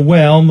woman at the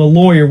well and the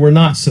lawyer were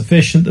not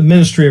sufficient, the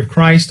ministry of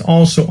Christ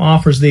also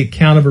offers the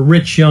account of a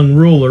rich young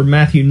ruler,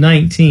 Matthew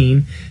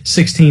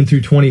 19:16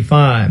 through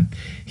 25.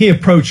 He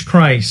approached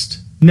Christ,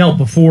 knelt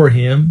before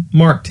him,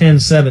 Mark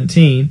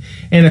 10:17,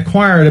 and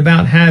inquired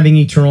about having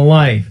eternal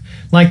life.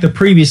 Like the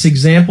previous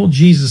example,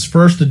 Jesus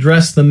first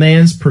addressed the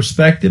man's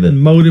perspective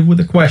and motive with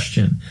a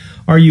question.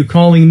 Are you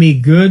calling me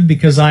good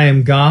because I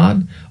am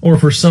God, or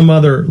for some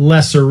other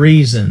lesser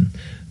reason?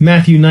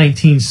 Matthew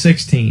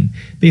 19:16.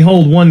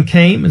 Behold, one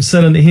came and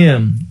said unto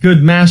him,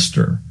 Good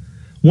master,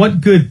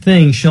 what good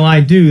thing shall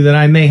I do that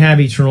I may have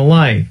eternal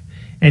life?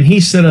 And he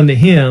said unto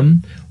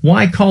him,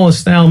 Why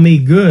callest thou me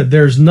good?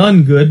 There is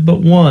none good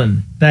but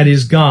one, that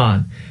is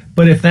God.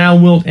 But if thou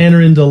wilt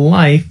enter into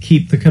life,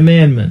 keep the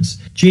commandments.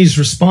 Jesus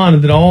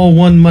responded that all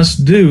one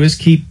must do is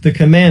keep the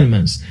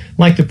commandments.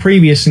 Like the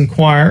previous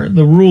inquirer,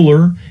 the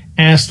ruler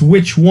asked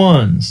which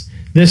ones.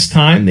 This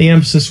time, the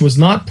emphasis was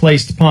not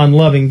placed upon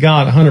loving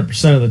God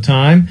 100% of the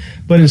time,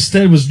 but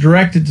instead was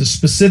directed to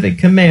specific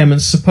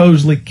commandments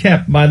supposedly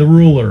kept by the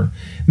ruler.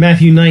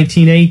 Matthew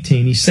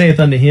 19:18, he saith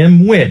unto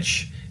him,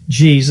 Which?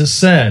 Jesus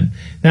said,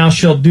 Thou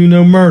shalt do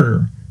no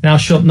murder. Thou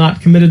shalt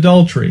not commit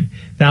adultery.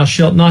 Thou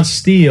shalt not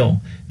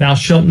steal. Thou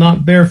shalt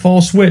not bear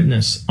false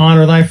witness.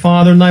 Honor thy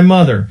father and thy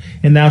mother.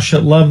 And thou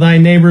shalt love thy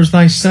neighbor as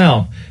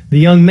thyself. The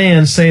young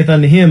man saith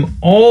unto him,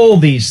 All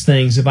these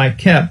things have I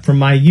kept from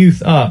my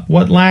youth up.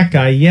 What lack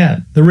I yet?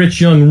 The rich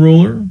young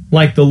ruler,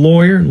 like the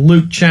lawyer in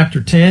Luke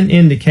chapter 10,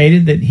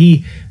 indicated that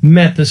he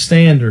met the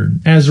standard.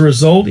 As a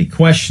result, he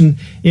questioned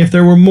if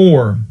there were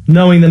more.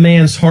 Knowing the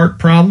man's heart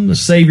problem, the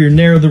Savior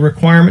narrowed the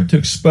requirement to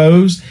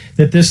expose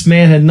that this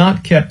man had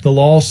not kept the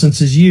law since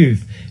his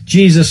youth.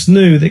 Jesus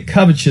knew that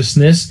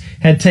covetousness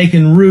had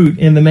taken root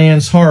in the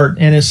man's heart,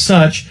 and as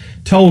such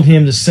told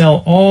him to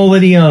sell all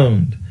that he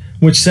owned.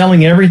 Would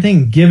selling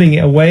everything, giving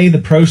away the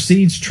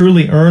proceeds,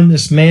 truly earn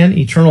this man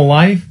eternal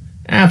life?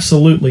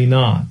 Absolutely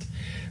not.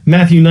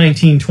 Matthew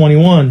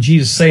 19:21,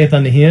 Jesus saith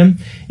unto him,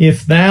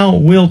 If thou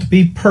wilt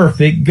be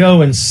perfect,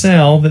 go and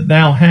sell that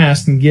thou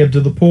hast, and give to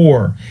the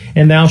poor,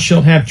 and thou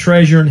shalt have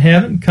treasure in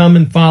heaven. Come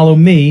and follow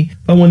me.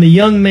 But when the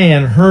young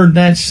man heard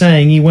that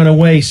saying, he went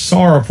away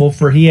sorrowful,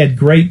 for he had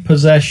great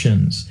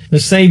possessions. The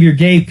Savior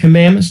gave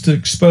commandments to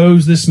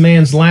expose this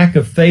man's lack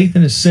of faith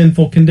and his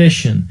sinful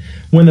condition.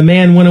 When the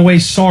man went away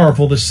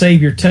sorrowful, the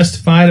Savior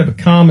testified of a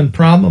common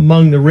problem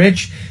among the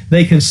rich.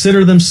 They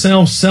consider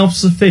themselves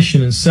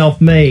self-sufficient and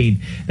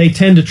self-made. They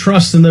tend to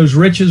trust in those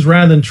riches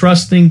rather than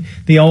trusting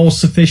the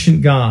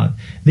all-sufficient God.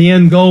 The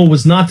end goal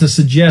was not to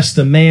suggest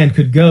a man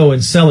could go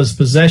and sell his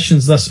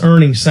possessions, thus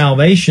earning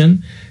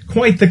salvation.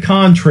 Quite the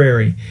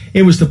contrary.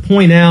 It was to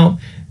point out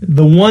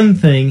the one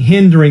thing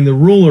hindering the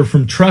ruler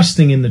from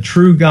trusting in the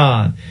true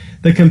God.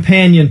 The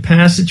companion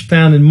passage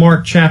found in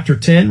Mark chapter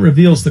 10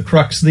 reveals the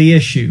crux of the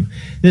issue.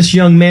 This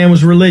young man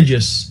was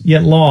religious,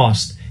 yet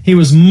lost. He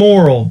was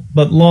moral,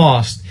 but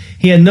lost.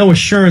 He had no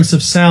assurance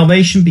of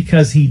salvation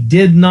because he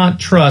did not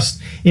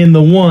trust in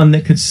the one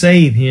that could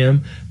save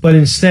him, but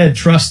instead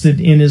trusted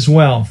in his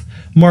wealth.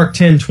 Mark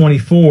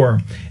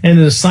 10:24. And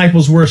the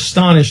disciples were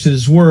astonished at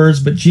his words,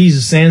 but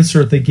Jesus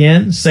answereth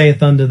again,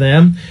 saith unto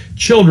them,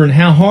 Children,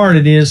 how hard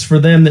it is for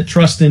them that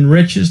trust in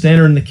riches to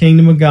enter in the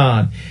kingdom of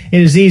God.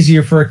 It is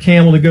easier for a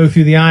camel to go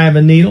through the eye of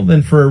a needle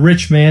than for a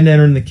rich man to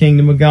enter in the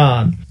kingdom of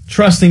God.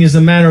 Trusting is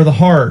a matter of the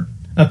heart.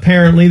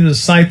 Apparently, the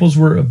disciples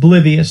were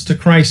oblivious to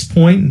Christ's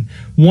point and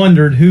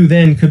wondered who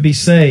then could be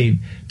saved.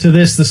 To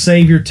this, the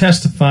Savior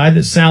testified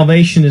that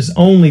salvation is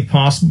only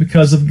possible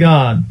because of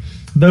God.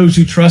 Those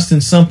who trust in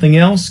something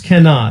else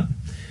cannot.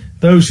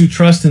 Those who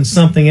trust in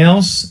something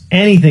else,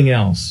 anything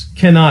else,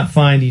 cannot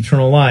find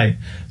eternal life.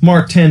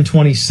 Mark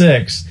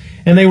 10:26.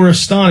 And they were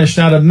astonished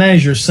out of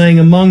measure, saying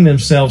among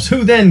themselves,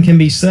 Who then can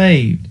be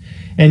saved?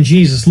 And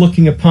Jesus,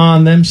 looking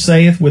upon them,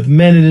 saith, With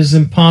men it is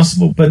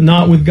impossible, but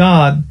not with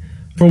God.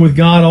 For with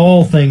God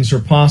all things are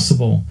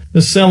possible.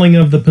 The selling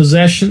of the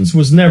possessions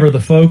was never the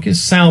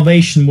focus.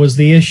 Salvation was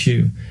the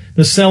issue.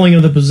 The selling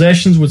of the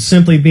possessions would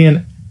simply be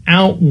an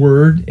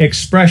outward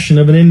expression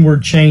of an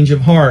inward change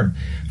of heart.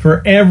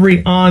 For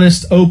every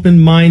honest,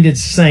 open-minded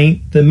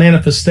saint, the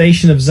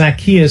manifestation of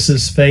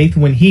Zacchaeus' faith,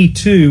 when he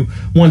too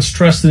once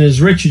trusted in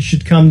his riches,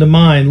 should come to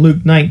mind.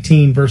 Luke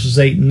 19, verses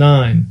 8 and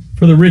 9.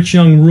 For the rich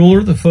young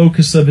ruler, the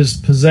focus of his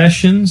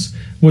possessions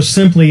was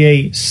simply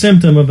a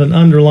symptom of an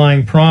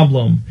underlying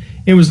problem.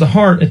 It was the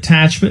heart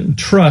attachment and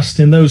trust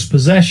in those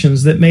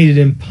possessions that made it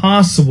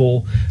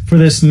impossible for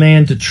this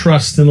man to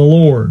trust in the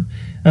Lord.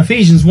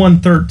 Ephesians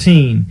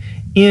 1:13,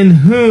 in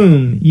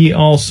whom ye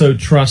also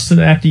trusted,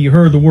 after you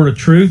heard the word of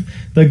truth,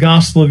 the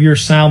gospel of your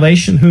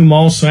salvation, whom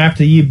also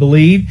after ye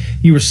believed,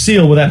 ye were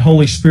sealed with that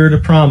Holy Spirit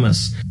of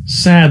promise.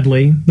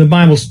 Sadly, the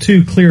Bible's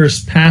two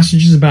clearest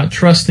passages about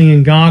trusting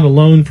in God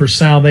alone for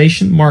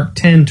salvation, Mark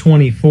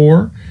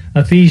 10:24,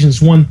 Ephesians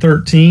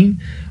 1:13,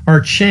 are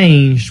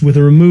changed with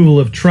the removal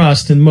of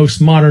trust in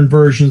most modern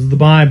versions of the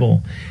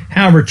Bible.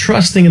 However,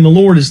 trusting in the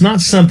Lord is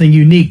not something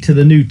unique to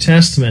the New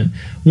Testament.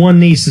 One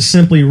needs to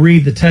simply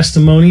read the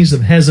testimonies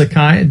of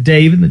Hezekiah,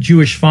 David, the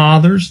Jewish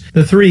fathers,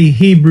 the three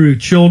Hebrew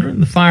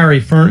children, the fiery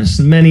furnace,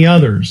 and many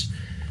others.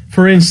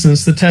 For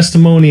instance, the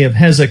testimony of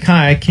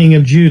Hezekiah, king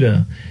of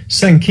Judah,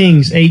 2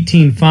 Kings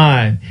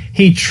 18:5.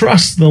 He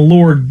trusted the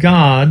Lord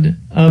God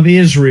of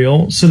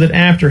Israel, so that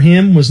after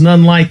him was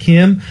none like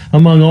him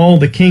among all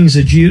the kings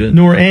of Judah,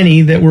 nor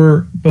any that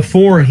were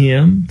before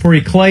him. For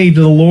he clave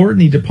to the Lord,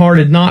 and he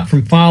departed not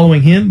from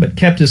following him, but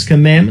kept his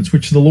commandments,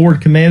 which the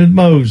Lord commanded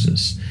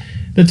Moses.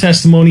 The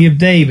testimony of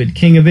David,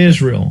 king of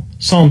Israel,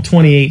 Psalm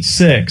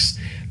 28:6.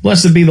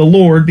 Blessed be the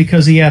Lord,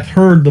 because he hath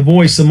heard the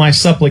voice of my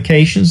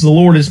supplications. The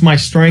Lord is my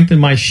strength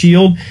and my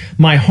shield.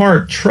 My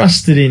heart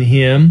trusted in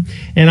him,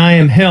 and I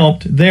am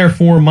helped.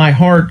 Therefore my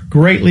heart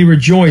greatly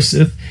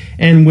rejoiceth,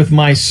 and with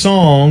my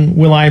song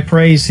will I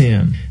praise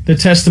him. The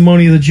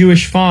testimony of the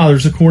Jewish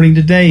fathers according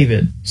to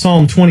David.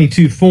 Psalm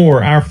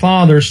 22:4. Our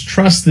fathers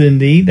trusted in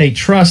thee. They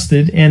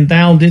trusted, and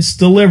thou didst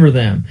deliver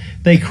them.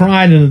 They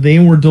cried unto thee,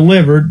 and were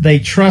delivered. They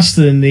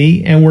trusted in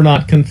thee, and were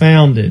not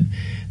confounded.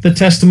 The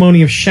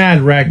testimony of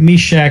Shadrach,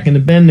 Meshach, and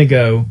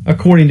Abednego,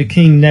 according to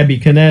King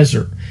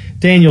Nebuchadnezzar.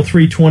 Daniel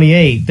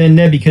 3:28. Then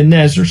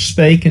Nebuchadnezzar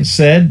spake and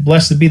said,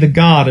 Blessed be the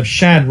God of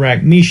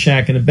Shadrach,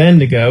 Meshach, and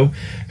Abednego,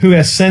 who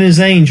hath sent his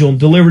angel and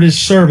delivered his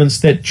servants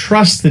that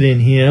trusted in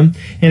him,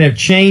 and have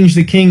changed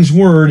the king's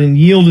word, and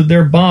yielded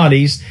their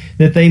bodies,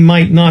 that they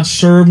might not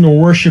serve nor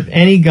worship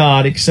any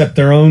god except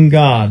their own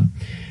God.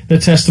 The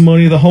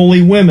testimony of the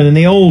holy women in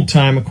the old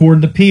time,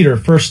 according to Peter,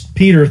 1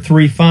 Peter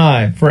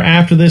 3:5. For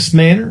after this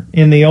manner,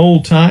 in the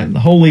old time,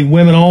 the holy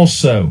women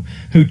also,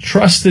 who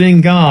trusted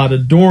in God,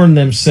 adorned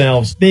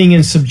themselves, being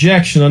in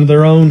subjection unto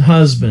their own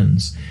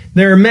husbands.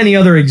 There are many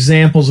other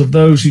examples of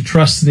those who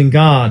trusted in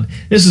God.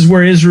 This is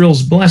where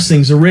Israel's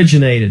blessings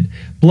originated.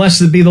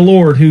 Blessed be the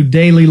Lord, who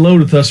daily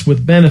loadeth us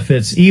with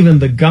benefits, even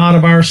the God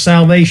of our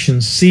salvation,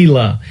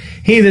 Selah.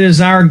 He that is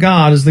our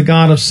God is the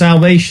God of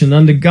salvation.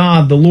 Unto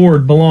God the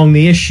Lord belong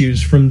the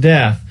issues from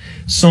death.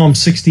 Psalm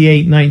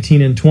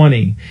 68:19 and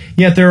 20.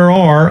 Yet there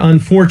are,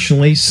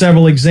 unfortunately,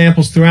 several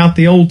examples throughout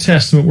the Old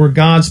Testament where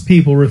God's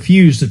people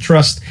refuse to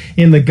trust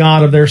in the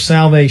God of their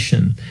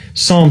salvation.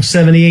 Psalm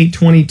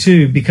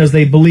 78:22, because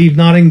they believed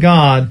not in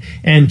God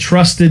and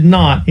trusted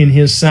not in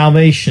his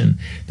salvation.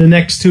 The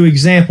next two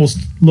examples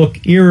look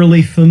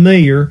eerily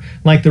familiar,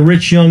 like the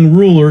rich young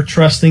ruler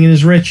trusting in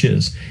his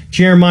riches.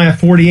 Jeremiah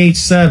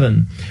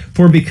 48:7.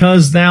 For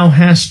because thou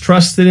hast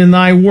trusted in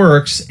thy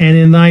works and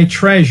in thy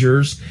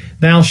treasures,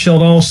 thou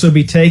shalt also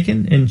be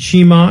taken, and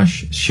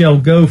Chemosh shall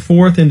go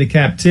forth into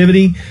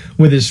captivity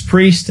with his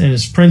priests and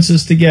his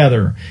princes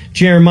together.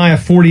 Jeremiah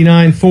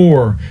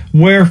 49:4.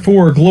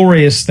 Wherefore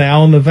gloriest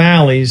thou in the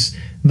valleys,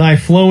 thy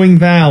flowing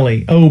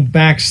valley, O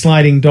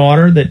backsliding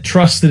daughter, that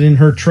trusted in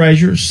her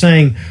treasures,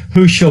 saying,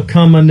 Who shall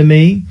come unto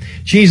me?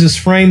 Jesus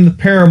framed the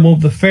parable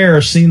of the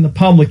Pharisee and the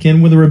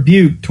publican with a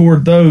rebuke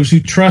toward those who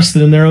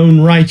trusted in their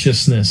own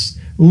righteousness.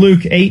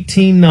 Luke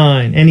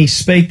 18:9, and he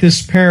spake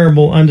this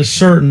parable unto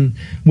certain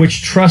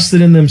which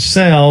trusted in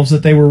themselves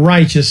that they were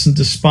righteous and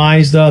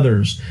despised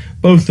others.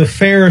 Both the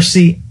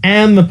Pharisee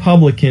and the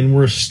publican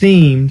were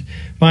esteemed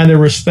by their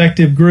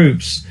respective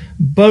groups.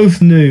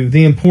 Both knew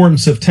the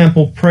importance of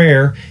temple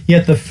prayer,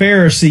 yet the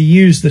Pharisee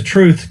used the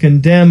truth to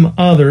condemn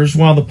others,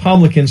 while the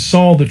publican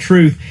saw the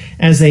truth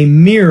as a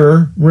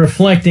mirror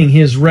reflecting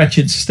his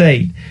wretched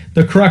state.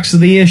 The crux of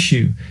the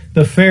issue: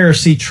 the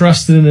Pharisee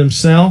trusted in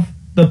himself,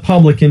 the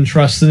publican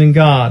trusted in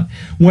God.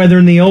 Whether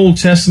in the Old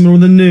Testament or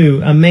the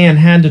New, a man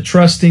had to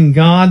trust in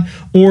God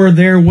or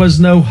there was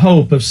no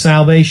hope of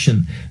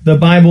salvation. The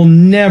Bible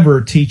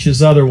never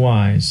teaches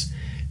otherwise.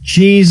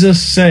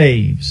 Jesus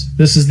saves.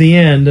 This is the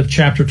end of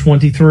chapter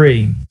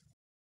 23.